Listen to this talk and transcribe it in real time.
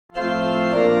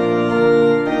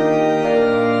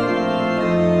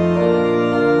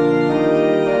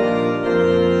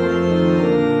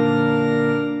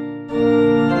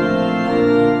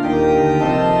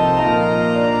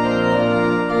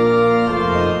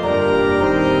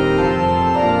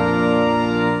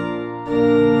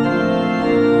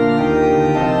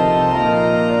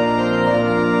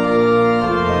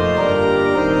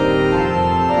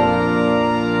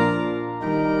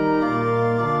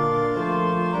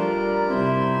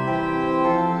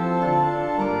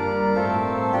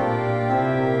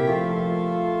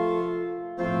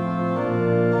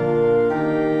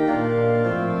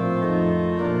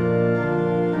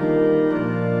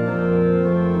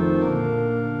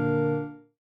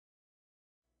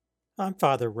I'm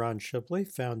Father Ron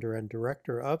Shibley, founder and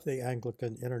director of the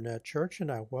Anglican Internet Church,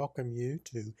 and I welcome you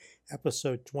to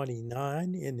episode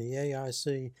 29 in the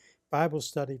AIC Bible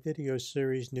Study video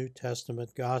series New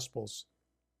Testament Gospels.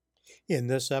 In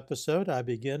this episode, I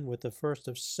begin with the first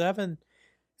of 7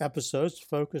 episodes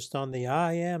focused on the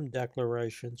I Am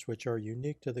declarations, which are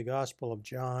unique to the Gospel of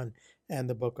John and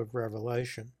the book of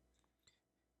Revelation.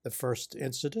 The first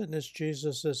incident is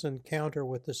Jesus' encounter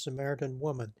with the Samaritan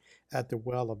woman at the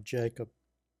well of Jacob.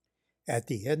 At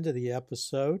the end of the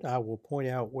episode, I will point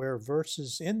out where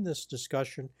verses in this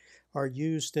discussion are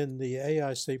used in the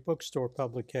AIC bookstore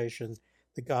publication,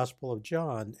 The Gospel of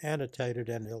John, annotated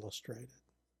and illustrated.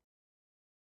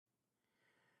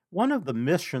 One of the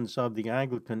missions of the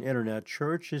Anglican Internet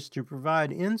Church is to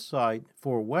provide insight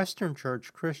for Western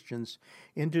Church Christians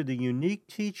into the unique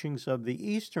teachings of the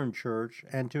Eastern Church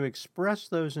and to express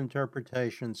those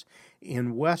interpretations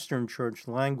in Western Church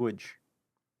language.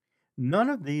 None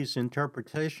of these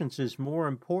interpretations is more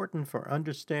important for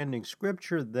understanding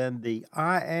Scripture than the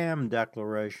I Am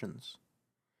declarations.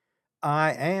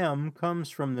 I am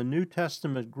comes from the New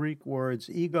Testament Greek words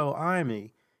ego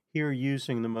eimi, here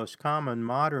using the most common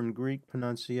modern Greek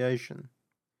pronunciation.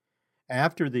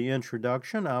 After the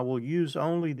introduction, I will use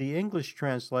only the English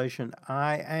translation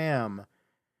I am,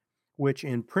 which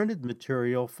in printed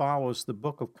material follows the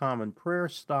Book of Common Prayer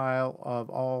style of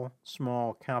all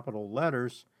small capital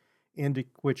letters,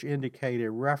 which indicate a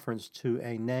reference to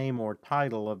a name or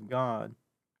title of God.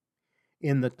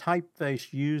 In the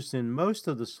typeface used in most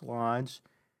of the slides,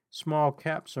 small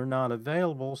caps are not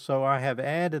available, so I have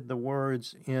added the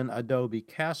words in Adobe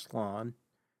Caslon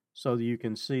so that you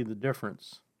can see the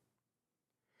difference.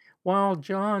 While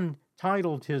John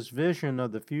titled his vision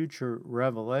of the future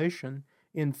Revelation,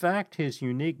 in fact his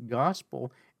unique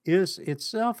gospel is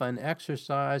itself an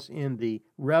exercise in the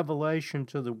revelation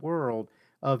to the world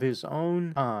of his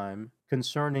own time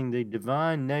concerning the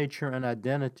divine nature and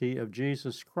identity of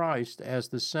Jesus Christ as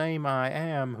the same I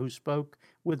Am who spoke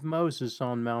with Moses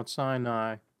on Mount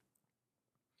Sinai.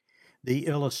 The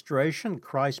illustration,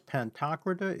 Christ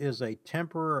Pantocrator, is a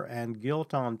temperer and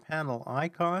gilt-on-panel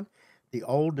icon, the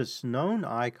oldest known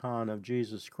icon of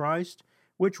Jesus Christ,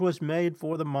 which was made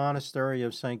for the monastery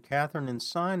of St. Catherine in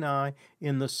Sinai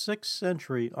in the 6th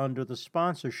century under the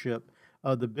sponsorship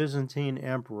of the Byzantine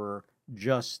Emperor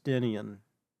Justinian.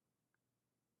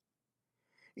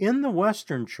 In the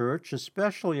Western Church,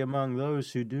 especially among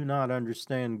those who do not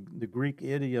understand the Greek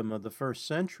idiom of the first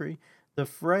century, the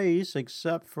phrase,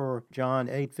 except for John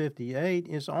 8:58,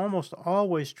 is almost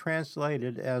always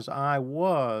translated as I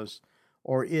was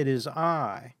or it is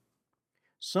I.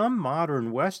 Some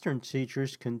modern Western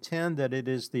teachers contend that it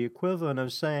is the equivalent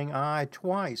of saying I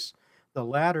twice, the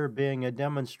latter being a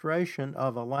demonstration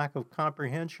of a lack of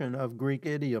comprehension of Greek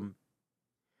idiom.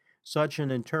 Such an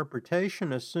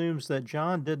interpretation assumes that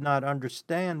John did not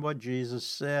understand what Jesus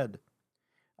said.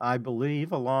 I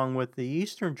believe, along with the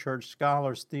Eastern Church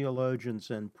scholars,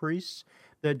 theologians, and priests,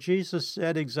 that Jesus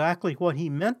said exactly what he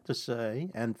meant to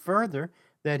say, and further,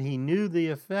 that he knew the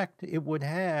effect it would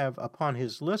have upon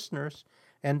his listeners,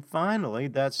 and finally,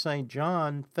 that St.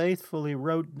 John faithfully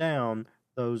wrote down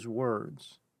those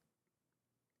words.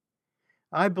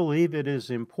 I believe it is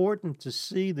important to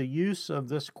see the use of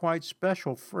this quite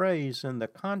special phrase in the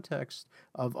context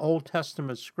of Old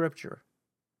Testament Scripture.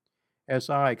 As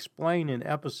I explain in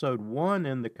episode 1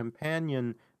 in the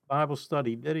companion Bible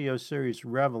study video series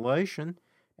Revelation,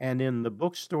 and in the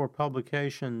bookstore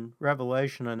publication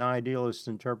Revelation, an Idealist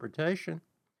Interpretation,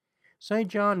 St.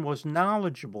 John was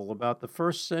knowledgeable about the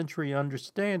first century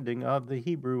understanding of the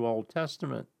Hebrew Old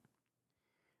Testament.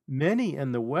 Many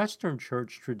in the Western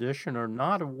Church tradition are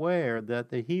not aware that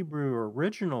the Hebrew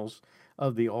originals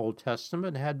of the Old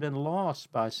Testament had been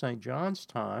lost by St. John's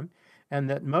time, and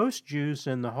that most Jews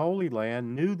in the Holy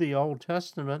Land knew the Old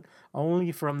Testament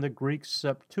only from the Greek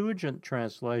Septuagint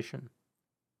translation.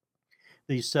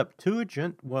 The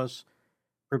Septuagint was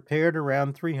prepared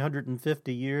around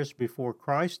 350 years before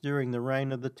Christ during the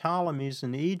reign of the Ptolemies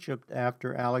in Egypt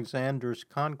after Alexander's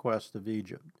conquest of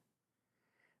Egypt.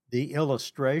 The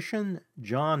illustration,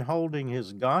 John holding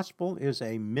his gospel, is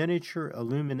a miniature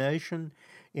illumination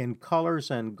in colors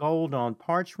and gold on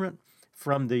parchment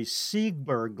from the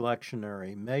Siegburg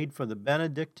Lectionary, made for the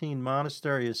Benedictine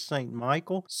monastery of St.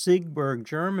 Michael, Siegburg,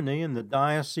 Germany, in the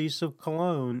Diocese of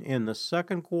Cologne in the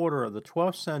second quarter of the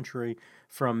 12th century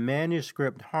from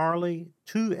manuscript Harley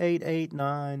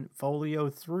 2889, folio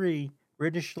 3,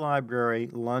 British Library,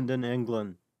 London,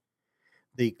 England.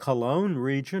 The Cologne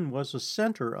region was a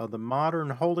center of the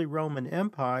modern Holy Roman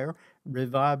Empire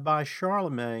revived by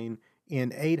Charlemagne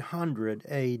in 800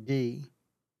 AD.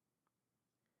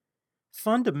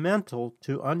 Fundamental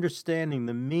to understanding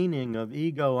the meaning of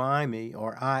ego eimi,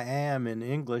 or I am in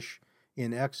English,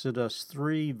 in Exodus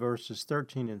 3, verses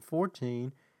 13 and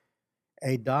 14,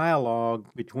 a dialogue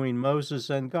between Moses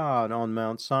and God on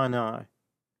Mount Sinai.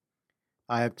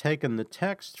 I have taken the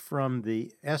text from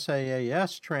the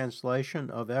SAAS translation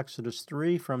of Exodus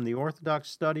 3 from the Orthodox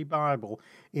Study Bible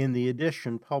in the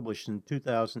edition published in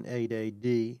 2008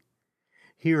 AD.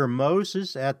 Here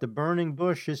Moses at the burning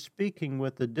bush is speaking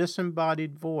with the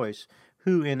disembodied voice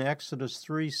who in Exodus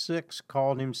 3:6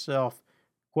 called himself,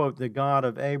 quote, the God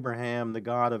of Abraham, the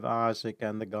God of Isaac,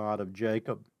 and the God of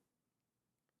Jacob.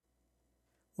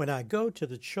 When I go to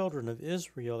the children of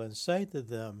Israel and say to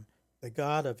them, the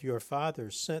God of your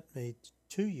fathers sent me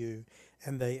to you,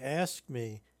 and they ask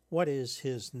me, what is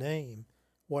his name?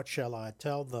 What shall I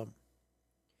tell them?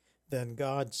 Then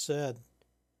God said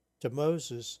to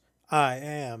Moses, I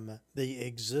am the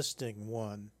existing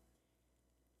one.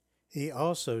 He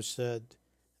also said,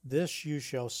 this you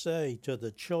shall say to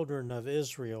the children of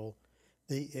Israel,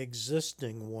 the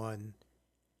existing one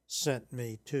sent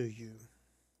me to you.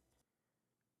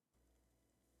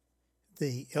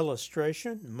 The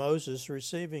illustration, Moses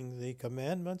receiving the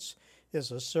commandments,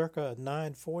 is a circa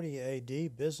 940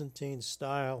 AD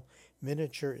Byzantine-style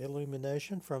miniature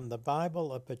illumination from the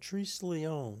Bible of Patrice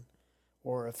Leon,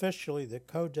 or officially the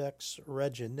Codex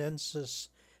Reginensis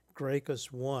Graecus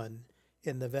I,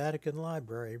 in the Vatican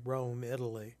Library, Rome,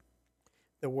 Italy.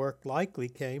 The work likely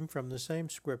came from the same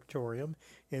scriptorium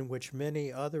in which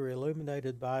many other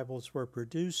illuminated Bibles were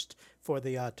produced for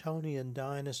the Ottonian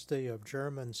dynasty of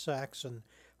German-Saxon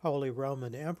Holy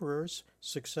Roman emperors,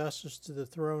 successors to the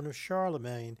throne of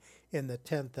Charlemagne in the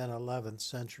 10th and 11th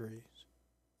centuries.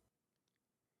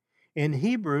 In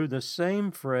Hebrew, the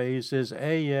same phrase is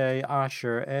Ehyeh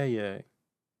Asher Ehyeh.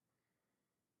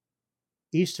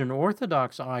 Eastern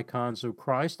Orthodox icons of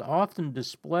Christ often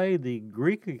display the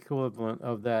Greek equivalent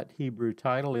of that Hebrew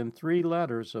title in 3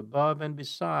 letters above and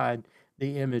beside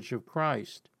the image of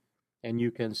Christ. And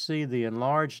you can see the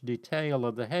enlarged detail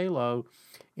of the halo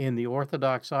in the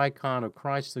Orthodox icon of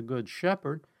Christ the Good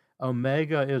Shepherd.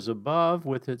 Omega is above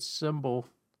with its symbol,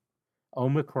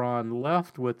 Omicron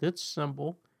left with its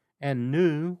symbol, and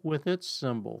Nu with its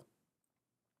symbol.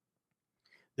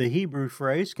 The Hebrew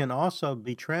phrase can also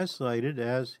be translated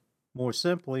as, more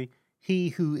simply, he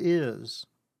who is.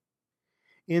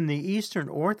 In the Eastern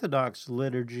Orthodox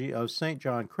liturgy of St.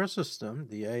 John Chrysostom,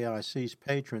 the AIC's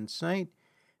patron saint,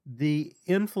 the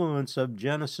influence of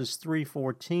Genesis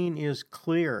 3:14 is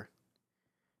clear.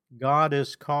 God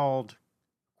is called,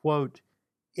 quote,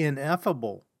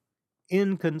 ineffable,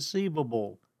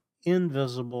 inconceivable,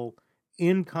 invisible,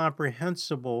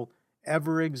 incomprehensible,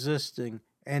 ever-existing,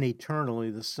 and eternally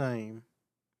the same.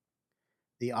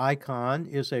 The icon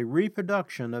is a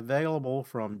reproduction available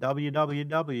from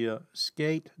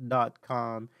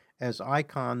www.skate.com as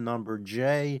icon number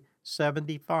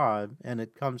J75, and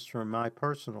it comes from my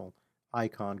personal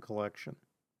icon collection.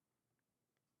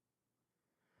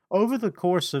 Over the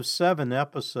course of 7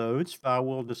 episodes, I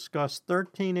will discuss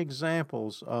 13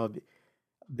 examples of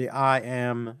the I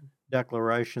am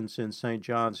declarations in St.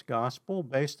 John's Gospel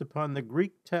based upon the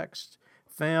Greek text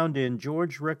found in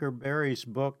George Ricker Berry's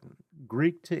book,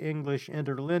 Greek to English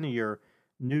Interlinear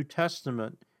New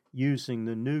Testament, using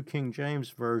the New King James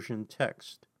Version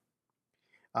text.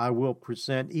 I will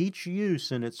present each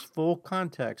use in its full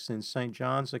context in St.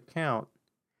 John's account,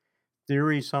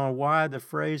 theories on why the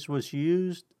phrase was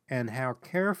used, and how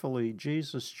carefully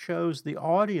Jesus chose the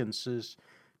audiences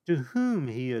to whom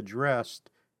he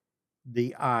addressed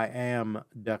the I am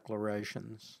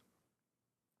declarations.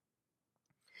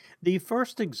 The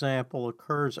first example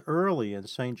occurs early in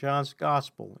St. John's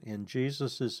Gospel in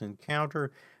Jesus'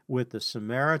 encounter with the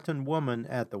Samaritan woman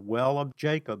at the well of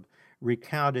Jacob,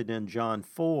 recounted in John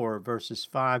 4, verses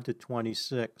 5 to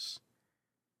 26.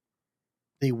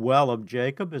 The well of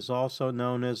Jacob is also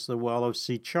known as the well of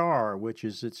Sichar, which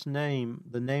is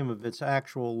the name of its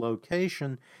actual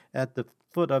location at the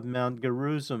foot of Mount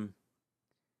Gerizim.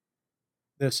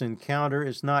 This encounter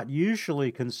is not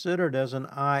usually considered as an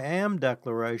I am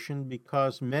declaration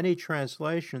because many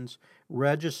translations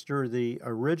register the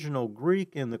original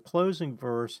Greek in the closing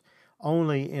verse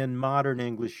only in modern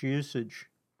English usage.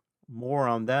 More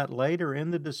on that later in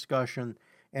the discussion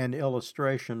and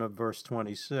illustration of verse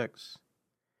 26.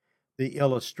 The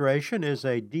illustration is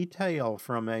a detail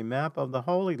from a map of the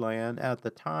Holy Land at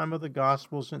the time of the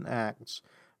Gospels and Acts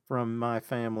from my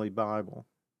family Bible.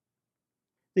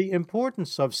 The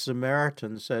importance of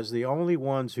Samaritans as the only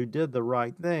ones who did the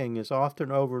right thing is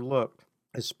often overlooked,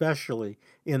 especially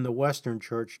in the Western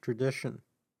Church tradition.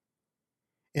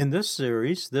 In this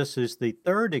series, this is the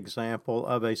third example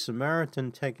of a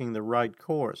Samaritan taking the right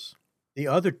course. The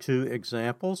other two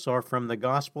examples are from the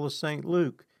Gospel of St.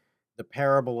 Luke, the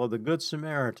parable of the Good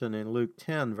Samaritan in Luke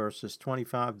 10, verses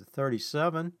 25 to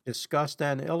 37, discussed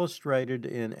and illustrated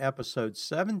in episode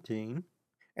 17,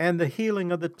 and the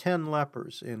healing of the 10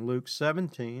 lepers in Luke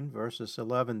 17, verses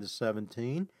 11 to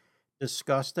 17,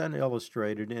 discussed and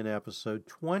illustrated in episode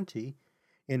 20,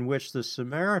 in which the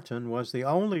Samaritan was the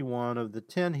only one of the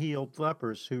 10 healed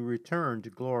lepers who returned to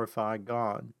glorify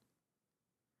God.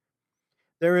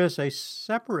 There is a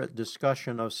separate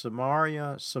discussion of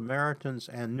Samaria, Samaritans,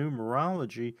 and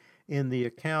numerology in the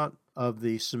account of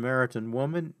the Samaritan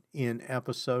woman in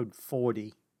episode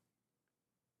 40.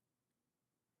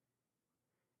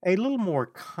 A little more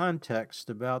context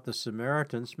about the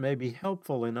Samaritans may be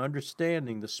helpful in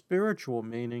understanding the spiritual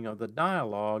meaning of the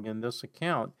dialogue in this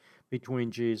account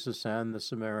between Jesus and the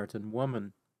Samaritan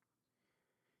woman.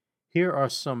 Here are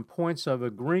some points of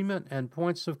agreement and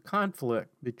points of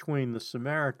conflict between the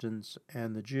Samaritans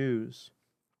and the Jews.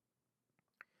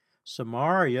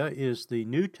 Samaria is the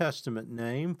New Testament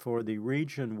name for the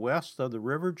region west of the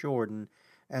River Jordan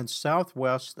and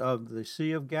southwest of the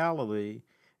Sea of Galilee,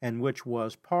 and which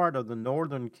was part of the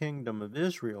northern kingdom of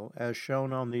Israel, as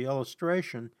shown on the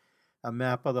illustration, a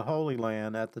map of the Holy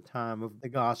Land at the time of the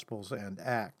Gospels and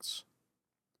Acts.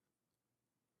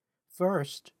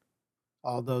 First,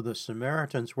 although the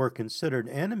Samaritans were considered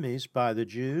enemies by the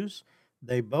Jews,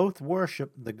 they both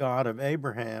worshiped the God of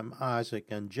Abraham, Isaac,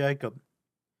 and Jacob.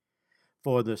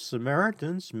 For the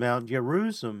Samaritans, Mount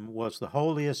Gerizim was the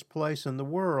holiest place in the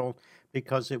world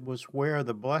because it was where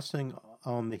the blessing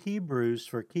on the Hebrews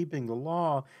for keeping the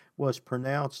law was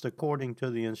pronounced according to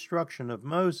the instruction of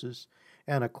Moses,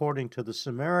 and according to the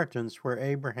Samaritans where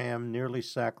Abraham nearly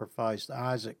sacrificed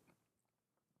Isaac.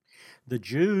 The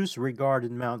Jews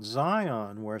regarded Mount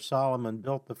Zion, where Solomon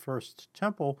built the first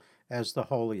temple, as the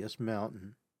holiest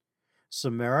mountain.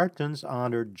 Samaritans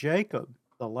honored Jacob,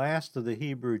 the last of the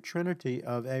Hebrew trinity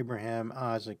of Abraham,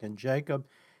 Isaac, and Jacob,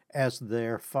 as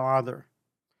their father.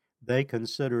 They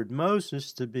considered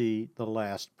Moses to be the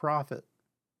last prophet.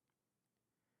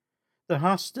 The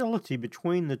hostility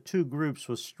between the two groups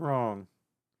was strong.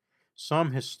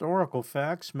 Some historical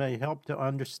facts may help to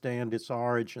understand its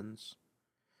origins.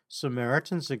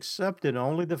 Samaritans accepted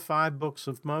only the 5 books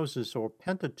of Moses, or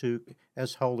Pentateuch,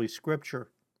 as Holy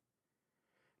Scripture.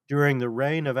 During the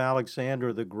reign of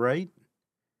Alexander the Great,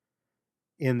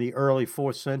 in the early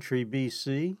 4th century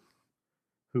BC,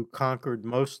 who conquered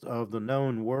most of the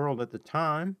known world at the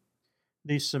time,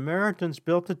 the Samaritans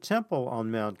built a temple on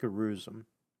Mount Gerizim.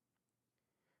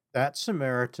 That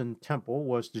Samaritan temple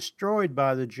was destroyed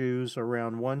by the Jews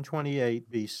around 128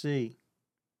 BC.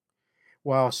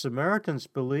 While Samaritans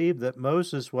believed that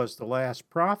Moses was the last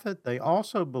prophet, they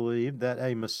also believed that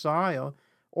a Messiah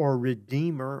or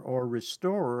Redeemer or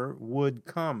Restorer would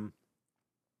come.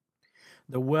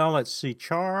 The well at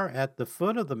Sichar at the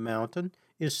foot of the mountain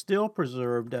is still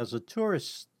preserved as a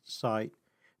tourist site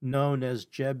known as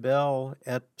Jebel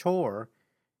et Tor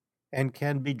and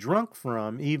can be drunk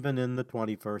from even in the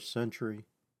 21st century.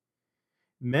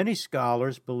 Many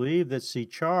scholars believe that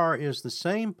Sichar is the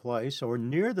same place or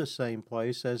near the same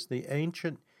place as the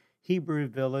ancient Hebrew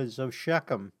village of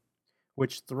Shechem,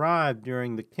 which thrived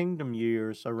during the kingdom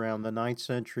years around the 9th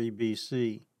century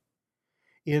BC.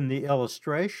 In the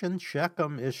illustration,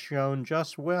 Shechem is shown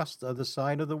just west of the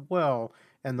site of the well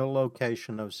and the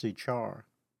location of Sichar.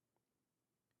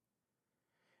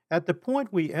 At the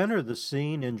point we enter the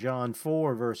scene in John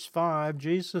 4, verse 5,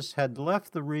 Jesus had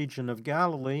left the region of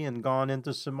Galilee and gone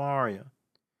into Samaria.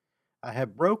 I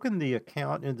have broken the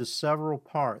account into several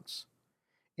parts.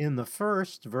 In the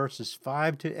first, verses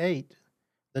 5 to 8,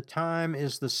 the time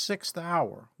is the 6th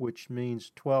hour, which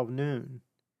means 12 noon.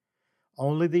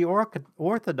 Only the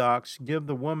Orthodox give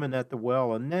the woman at the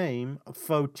well a name,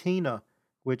 Photina,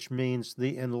 which means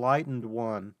the enlightened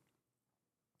one.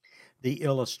 The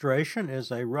illustration is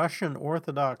a Russian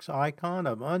Orthodox icon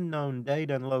of unknown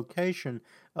date and location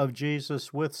of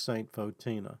Jesus with Saint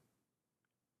Photina.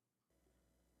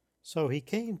 So he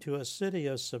came to a city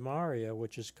of Samaria,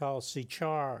 which is called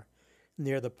Sichar,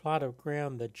 near the plot of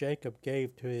ground that Jacob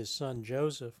gave to his son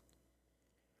Joseph.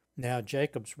 Now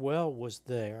Jacob's well was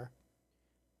there.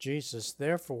 Jesus,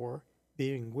 therefore,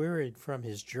 being wearied from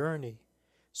his journey,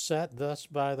 sat thus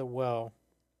by the well.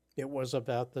 It was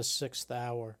about the 6th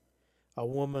hour. A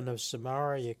woman of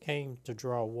Samaria came to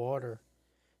draw water.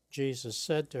 Jesus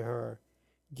said to her,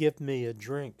 "Give me a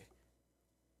drink,"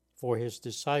 for his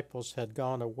disciples had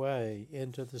gone away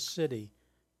into the city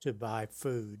to buy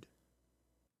food.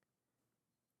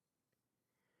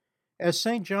 As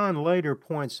St. John later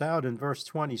points out in verse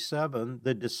 27,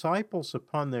 the disciples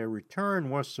upon their return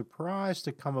were surprised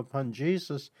to come upon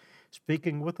Jesus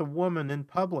speaking with a woman in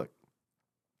public,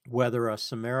 whether a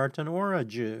Samaritan or a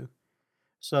Jew.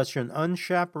 Such an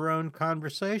unchaperoned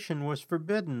conversation was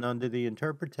forbidden under the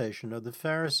interpretation of the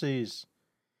Pharisees.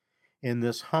 In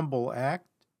this humble act,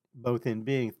 both in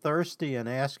being thirsty and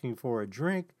asking for a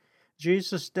drink,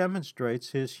 Jesus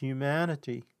demonstrates his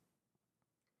humanity.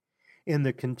 In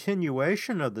the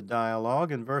continuation of the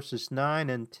dialogue in verses 9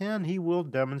 and 10, he will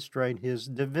demonstrate his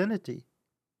divinity.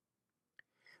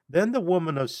 Then the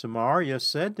woman of Samaria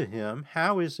said to him,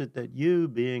 "How is it that you,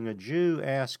 being a Jew,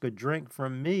 ask a drink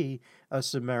from me, a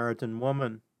Samaritan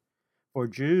woman? For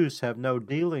Jews have no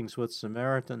dealings with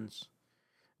Samaritans."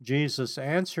 Jesus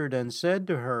answered and said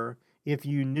to her, "If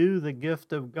you knew the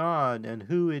gift of God and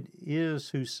who it is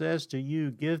who says to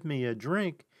you, 'Give me a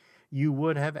drink,' you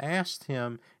would have asked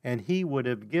him, and he would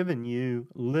have given you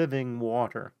living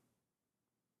water."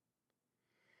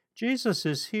 Jesus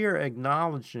is here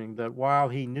acknowledging that while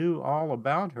he knew all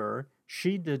about her,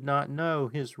 she did not know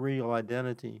his real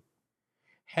identity.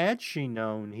 Had she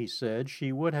known, he said,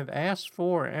 she would have asked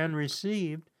for and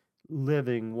received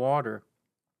living water.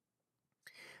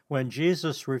 When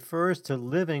Jesus refers to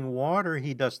living water,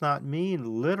 he does not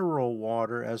mean literal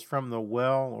water as from the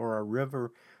well or a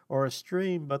river or a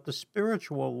stream, but the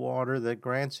spiritual water that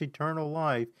grants eternal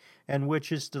life and which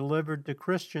is delivered to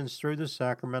Christians through the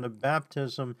sacrament of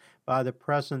baptism by the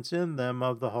presence in them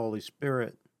of the Holy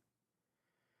Spirit.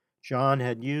 John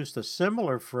had used a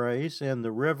similar phrase in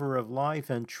the river of life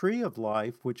and tree of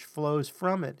life, which flows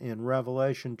from it in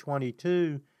Revelation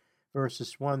 22,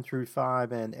 verses 1 through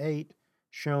 5 and 8,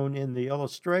 shown in the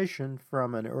illustration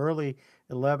from an early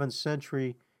 11th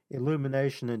century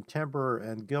illumination in timber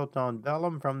and gilt on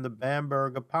vellum from the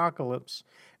Bamberg Apocalypse,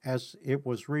 as it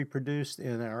was reproduced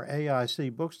in our AIC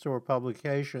bookstore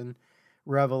publication,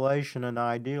 Revelation and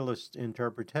Idealist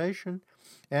Interpretation,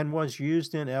 and was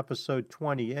used in episode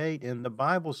 28 in the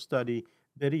Bible study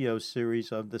video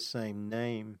series of the same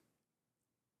name.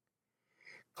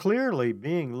 Clearly,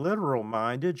 being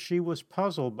literal-minded, she was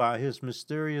puzzled by his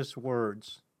mysterious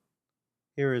words.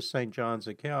 Here is St. John's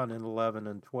account in 11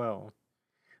 and 12.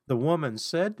 The woman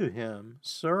said to him,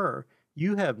 "Sir,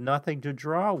 you have nothing to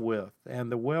draw with, and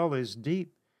the well is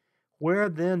deep. Where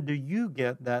then do you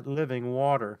get that living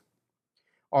water?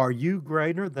 Are you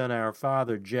greater than our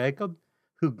father Jacob,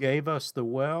 who gave us the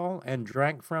well and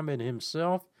drank from it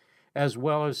himself, as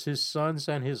well as his sons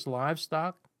and his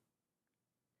livestock?"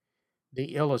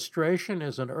 The illustration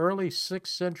is an early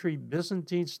 6th century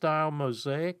Byzantine-style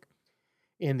mosaic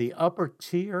in the upper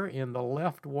tier in the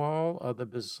left wall of the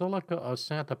Basilica of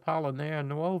Sant'Apollinare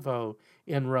Nuovo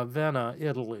in Ravenna,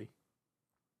 Italy.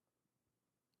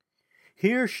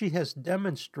 Here she has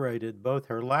demonstrated both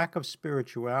her lack of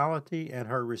spirituality and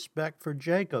her respect for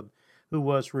Jacob, who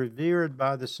was revered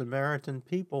by the Samaritan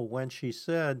people when she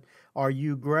said, "Are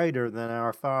you greater than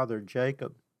our father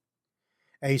Jacob?"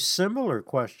 A similar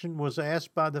question was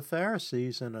asked by the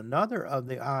Pharisees in another of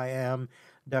the I am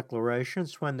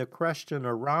declarations when the question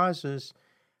arises,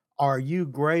 "Are you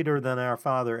greater than our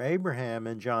father Abraham?"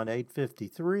 in John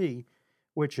 8:53,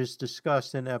 which is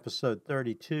discussed in episode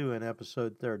 32 and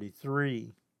episode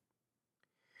 33.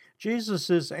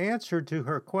 Jesus' answer to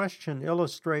her question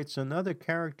illustrates another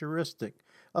characteristic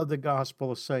of the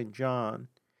Gospel of St. John,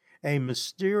 a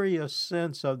mysterious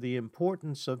sense of the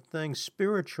importance of things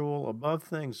spiritual above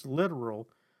things literal,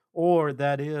 or,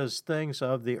 that is, things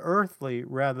of the earthly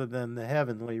rather than the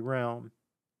heavenly realm.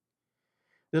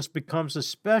 This becomes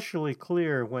especially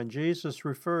clear when Jesus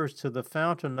refers to the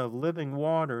fountain of living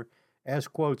water as,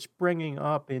 quote, springing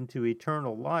up into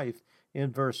eternal life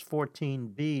in verse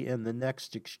 14b in the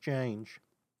next exchange.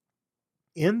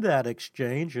 In that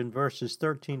exchange, in verses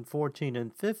 13, 14,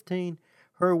 and 15,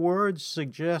 her words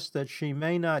suggest that she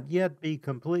may not yet be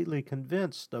completely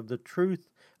convinced of the truth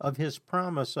of his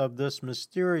promise of this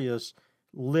mysterious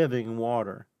living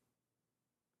water.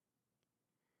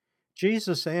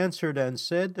 Jesus answered and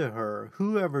said to her,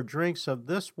 "Whoever drinks of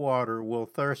this water will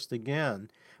thirst again,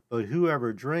 but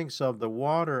whoever drinks of the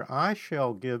water I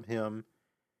shall give him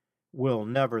will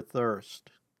never thirst.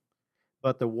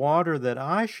 But the water that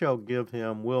I shall give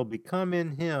him will become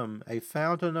in him a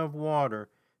fountain of water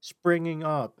springing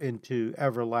up into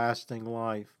everlasting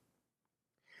life."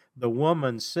 The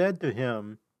woman said to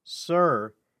him,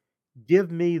 "Sir, give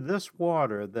me this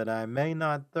water that I may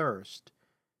not thirst,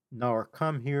 nor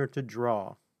come here to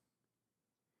draw."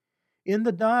 In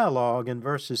the dialogue in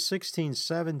verses 16,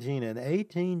 17, and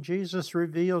 18, Jesus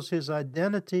reveals his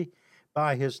identity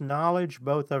by his knowledge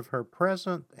both of her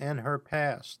present and her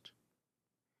past.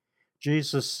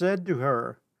 Jesus said to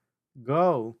her,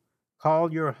 "Go,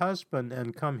 call your husband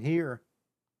and come here."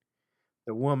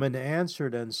 The woman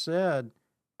answered and said,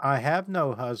 "I have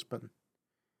no husband."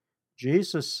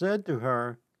 Jesus said to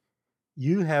her,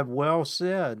 "You have well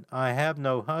said, 'I have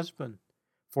no husband,'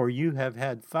 for you have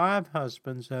had 5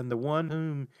 husbands, and the one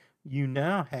whom you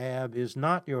now have is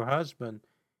not your husband.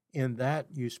 In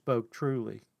that you spoke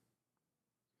truly."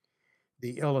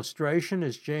 The illustration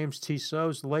is James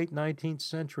Tissot's late 19th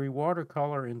century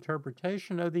watercolor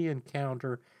interpretation of the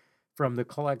encounter from the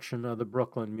collection of the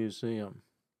Brooklyn Museum.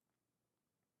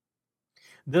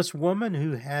 This woman,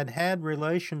 who had had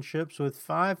relationships with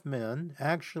 5 men,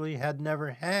 actually had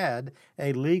never had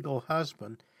a legal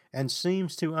husband and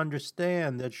seems to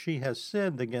understand that she has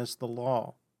sinned against the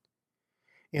law.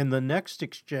 In the next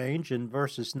exchange, in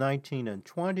verses 19 and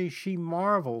 20, she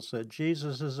marvels at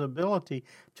Jesus' ability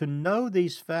to know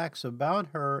these facts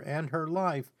about her and her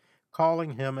life,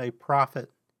 calling him a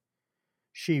prophet.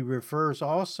 She refers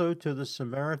also to the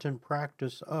Samaritan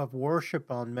practice of worship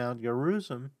on Mount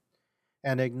Gerizim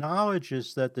and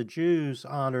acknowledges that the Jews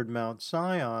honored Mount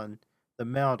Zion, the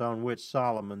mount on which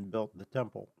Solomon built the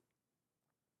temple.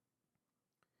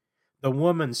 The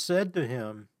woman said to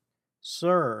him,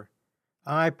 "Sir,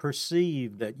 I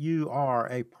perceive that you are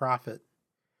a prophet.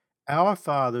 Our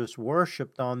fathers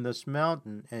worshipped on this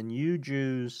mountain, and you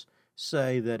Jews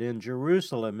say that in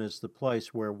Jerusalem is the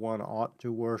place where one ought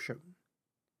to worship."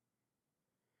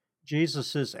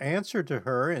 Jesus' answer to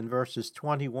her in verses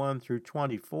 21 through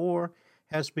 24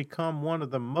 has become one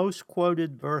of the most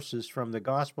quoted verses from the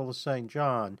Gospel of St.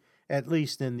 John, at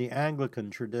least in the Anglican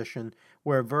tradition,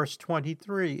 where verse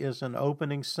 23 is an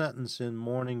opening sentence in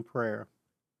morning prayer.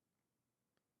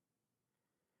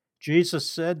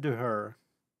 Jesus said to her,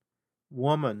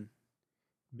 "Woman,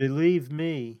 believe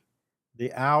me,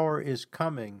 the hour is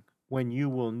coming when you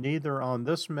will neither on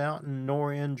this mountain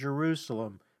nor in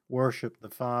Jerusalem worship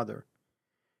the Father.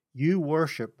 You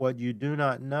worship what you do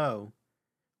not know.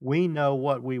 We know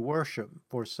what we worship,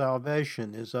 for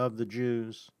salvation is of the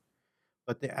Jews.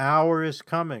 But the hour is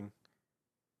coming,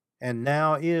 and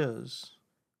now is,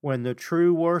 when the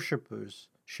true worshipers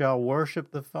shall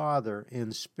worship the Father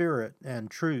in spirit and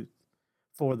truth.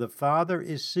 For the Father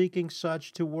is seeking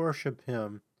such to worship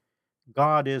him.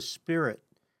 God is spirit,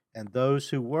 and those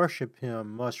who worship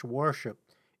him must worship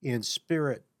in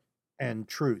spirit and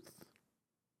truth."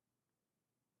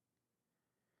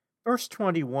 Verse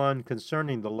 21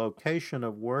 concerning the location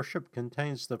of worship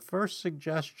contains the first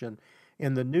suggestion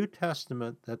in the New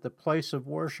Testament that the place of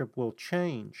worship will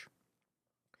change,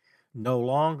 no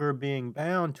longer being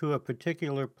bound to a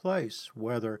particular place,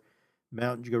 whether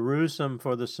Mount Gerizim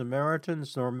for the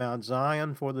Samaritans or Mount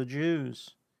Zion for the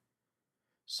Jews.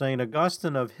 St.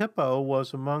 Augustine of Hippo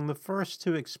was among the first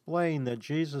to explain that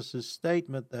Jesus'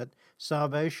 statement that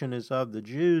salvation is of the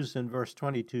Jews in verse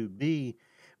 22b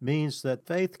means that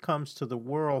faith comes to the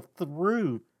world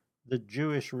through the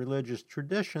Jewish religious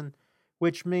tradition,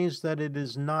 which means that it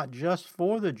is not just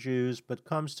for the Jews, but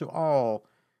comes to all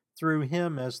through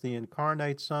him as the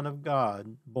incarnate Son of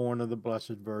God, born of the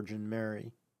Blessed Virgin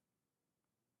Mary.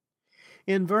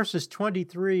 In verses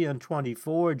 23 and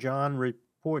 24, John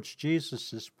reports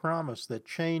Jesus' promise that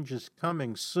change is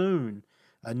coming soon,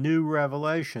 a new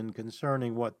revelation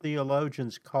concerning what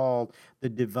theologians call the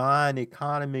divine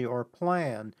economy or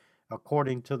plan,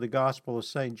 according to the Gospel of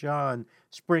St. John,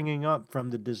 springing up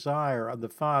from the desire of the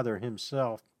Father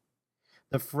himself.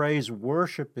 The phrase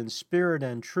worship in spirit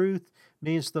and truth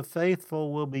means the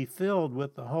faithful will be filled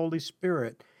with the Holy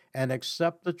Spirit and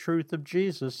accept the truth of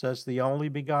Jesus as the only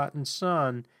begotten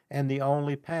Son and the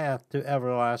only path to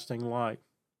everlasting life.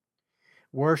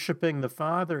 Worshipping the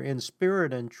Father in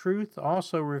spirit and truth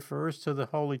also refers to the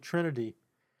Holy Trinity.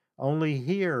 Only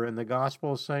here in the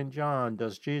Gospel of St. John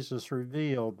does Jesus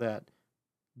reveal that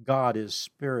God is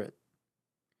spirit.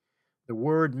 The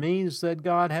word means that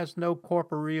God has no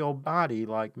corporeal body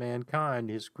like mankind,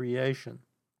 his creation.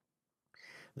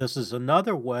 This is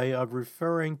another way of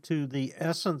referring to the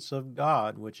essence of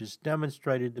God, which is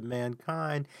demonstrated to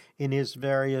mankind in his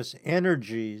various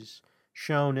energies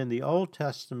shown in the Old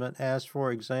Testament, as,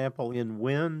 for example, in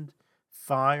wind,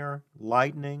 fire,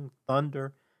 lightning,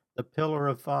 thunder, the pillar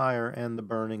of fire, and the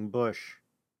burning bush.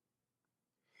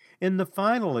 In the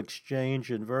final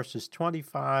exchange in verses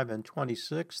 25 and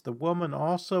 26, the woman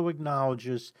also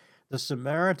acknowledges the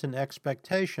Samaritan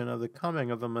expectation of the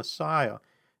coming of a Messiah,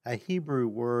 a Hebrew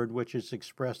word which is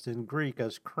expressed in Greek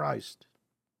as Christ.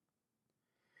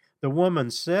 The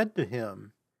woman said to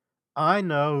him, "I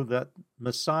know that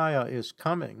Messiah is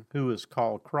coming, who is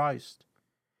called Christ.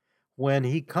 When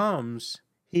he comes,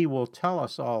 he will tell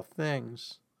us all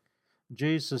things."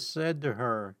 Jesus said to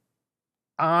her,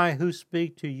 I who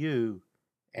speak to you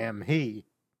am he.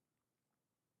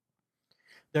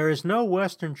 There is no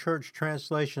Western Church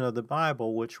translation of the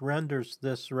Bible which renders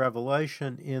this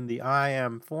revelation in the I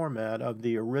am format of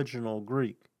the original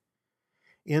Greek.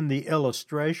 In the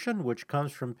illustration, which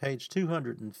comes from page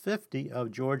 250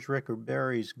 of George Rickard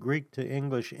Berry's Greek to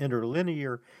English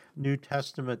Interlinear New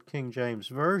Testament King James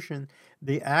Version,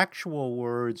 the actual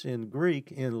words in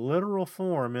Greek in literal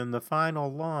form in the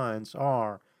final lines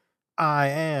are, I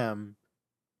am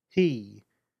he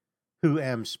who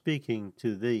am speaking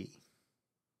to thee.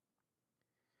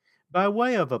 By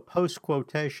way of a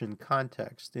post-quotation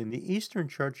context, in the Eastern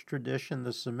Church tradition,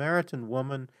 the Samaritan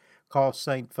woman called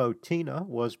Saint Photina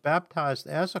was baptized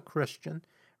as a Christian,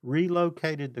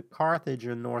 relocated to Carthage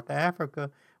in North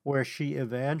Africa, where she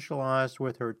evangelized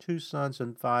with her 2 sons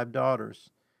and 5 daughters.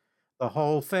 The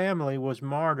whole family was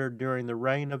martyred during the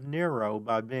reign of Nero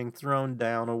by being thrown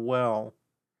down a well.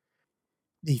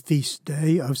 The feast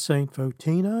day of Saint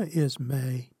Photina is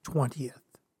May 20th.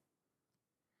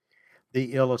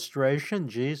 The illustration,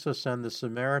 Jesus and the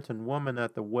Samaritan Woman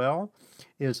at the Well,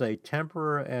 is a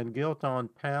tempera and gilt-on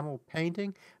panel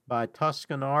painting by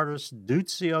Tuscan artist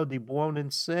Duccio di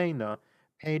Buoninsegna,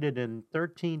 painted in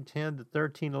 1310 to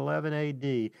 1311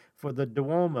 AD for the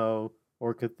Duomo,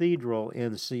 or cathedral,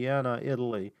 in Siena,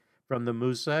 Italy, from the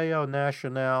Museo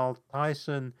Nacional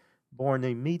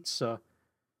Thyssen-Bornemisza,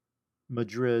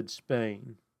 Madrid,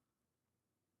 Spain.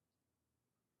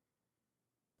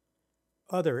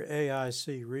 Other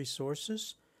AIC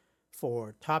resources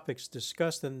for topics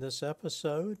discussed in this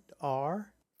episode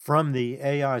are from the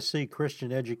AIC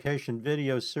Christian Education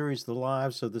video series, The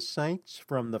Lives of the Saints.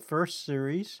 From the first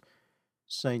series,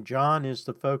 St. John is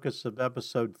the focus of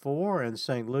episode 4 and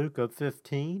St. Luke of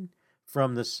 15.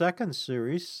 From the second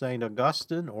series, St.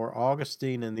 Augustine, or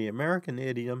Augustine in the American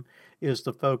idiom, is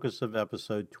the focus of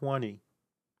episode 20.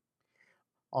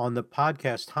 On the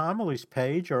podcast homilies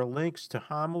page are links to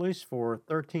homilies for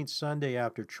 13th Sunday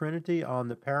after Trinity on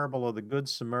the parable of the Good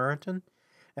Samaritan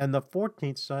and the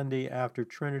 14th Sunday after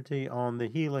Trinity on the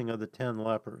healing of the 10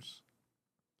 lepers.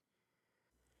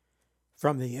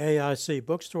 From the AIC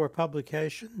Bookstore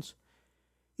publications,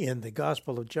 in the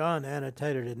Gospel of John,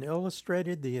 annotated and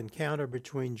illustrated, the encounter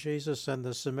between Jesus and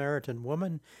the Samaritan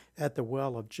woman at the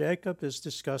well of Jacob is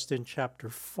discussed in chapter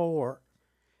 4.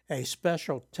 A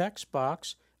special text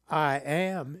box, I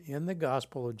am, in the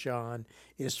Gospel of John,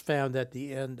 is found at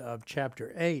the end of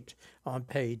chapter 8 on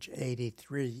page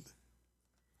 83.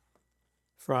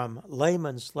 From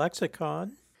Layman's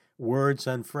Lexicon, words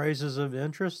and phrases of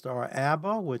interest are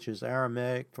Abba, which is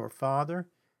Aramaic for Father,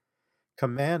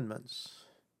 commandments,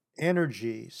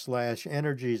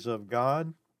 energy/energies of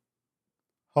God,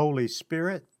 Holy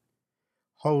Spirit,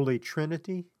 Holy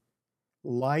Trinity,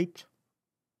 light,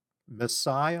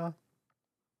 Messiah,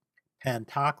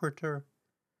 Pantocrator,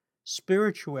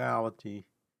 spirituality,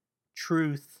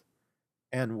 truth,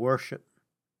 and worship.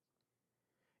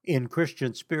 In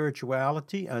Christian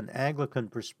spirituality, an Anglican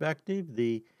perspective,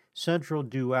 the central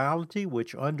duality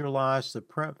which underlies the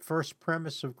first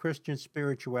premise of Christian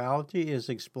spirituality is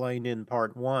explained in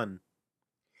part 1.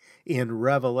 In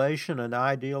Revelation, an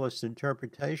idealist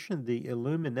interpretation, the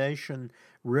illumination,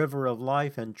 river of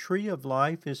life, and tree of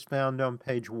life is found on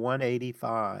page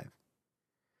 185.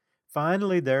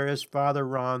 Finally, there is Father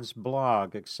Ron's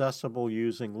blog, accessible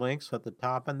using links at the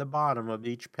top and the bottom of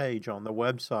each page on the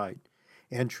website.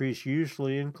 Entries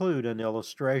usually include an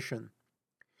illustration.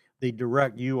 The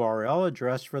direct URL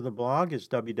address for the blog is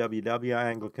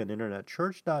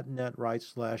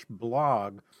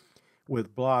www.anglicaninternetchurch.net/blog,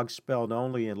 with blog spelled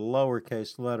only in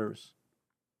lowercase letters.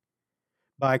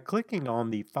 By clicking on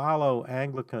the Follow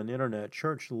Anglican Internet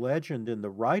Church legend in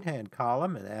the right-hand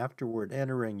column and afterward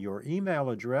entering your email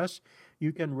address,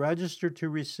 you can register to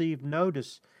receive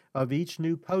notice of each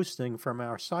new posting from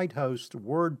our site host,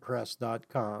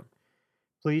 WordPress.com.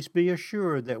 Please be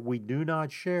assured that we do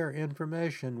not share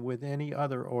information with any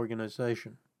other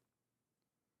organization.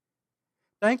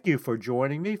 Thank you for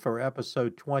joining me for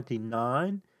episode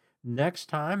 29. Next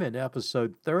time, in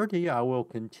episode 30, I will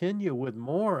continue with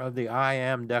more of the I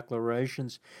Am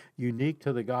declarations unique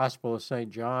to the Gospel of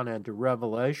St. John and to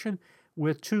Revelation,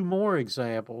 with 2 more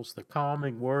examples, the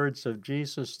calming words of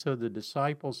Jesus to the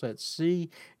disciples at sea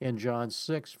in John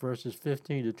 6, verses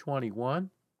 15 to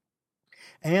 21,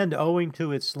 and owing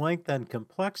to its length and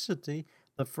complexity,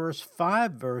 the first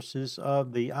 5 verses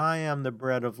of the I Am the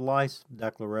Bread of Life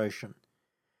declaration.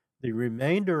 The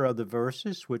remainder of the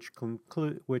verses, which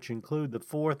include the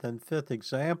 4th and 5th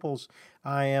examples,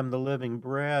 I am the living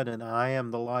bread and I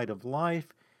am the light of life,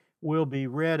 will be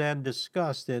read and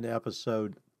discussed in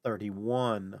episode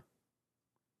 31.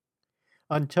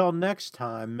 Until next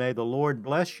time, may the Lord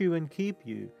bless you and keep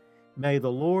you. May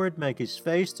the Lord make his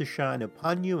face to shine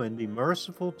upon you and be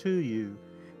merciful to you.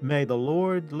 May the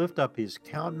Lord lift up his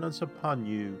countenance upon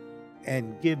you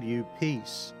and give you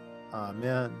peace.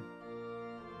 Amen.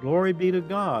 Glory be to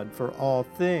God for all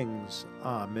things.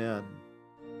 Amen.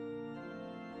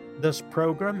 This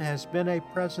program has been a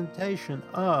presentation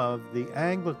of the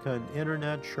Anglican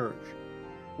Internet Church.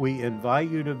 We invite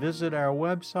you to visit our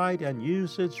website and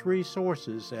use its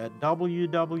resources at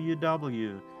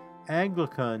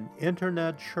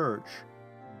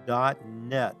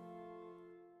www.anglicaninternetchurch.net.